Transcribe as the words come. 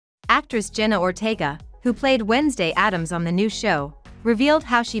Actress Jenna Ortega, who played Wednesday Addams on the new show, revealed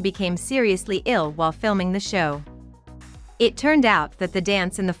how she became seriously ill while filming the show. It turned out that the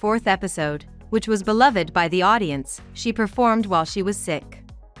dance in the 4th episode, which was beloved by the audience, she performed while she was sick.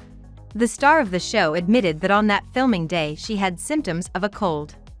 The star of the show admitted that on that filming day she had symptoms of a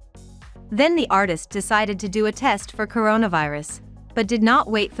cold. Then the artist decided to do a test for coronavirus, but did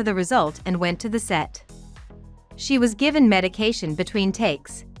not wait for the result and went to the set. She was given medication between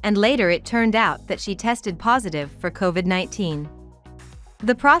takes, and later it turned out that she tested positive for COVID-19.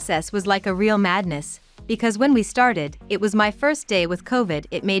 The process was like a real madness, because when we started, it was my first day with COVID.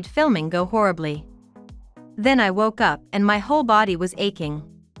 It made filming go horribly. Then I woke up and my whole body was aching.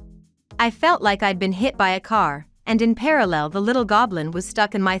 I felt like I'd been hit by a car, and in parallel the little goblin was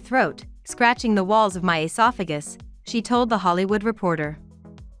stuck in my throat, scratching the walls of my esophagus, she told The Hollywood Reporter.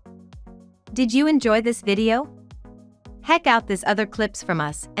 Did you enjoy this video? Check out this other clips from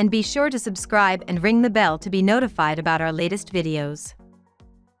us and be sure to subscribe and ring the bell to be notified about our latest videos.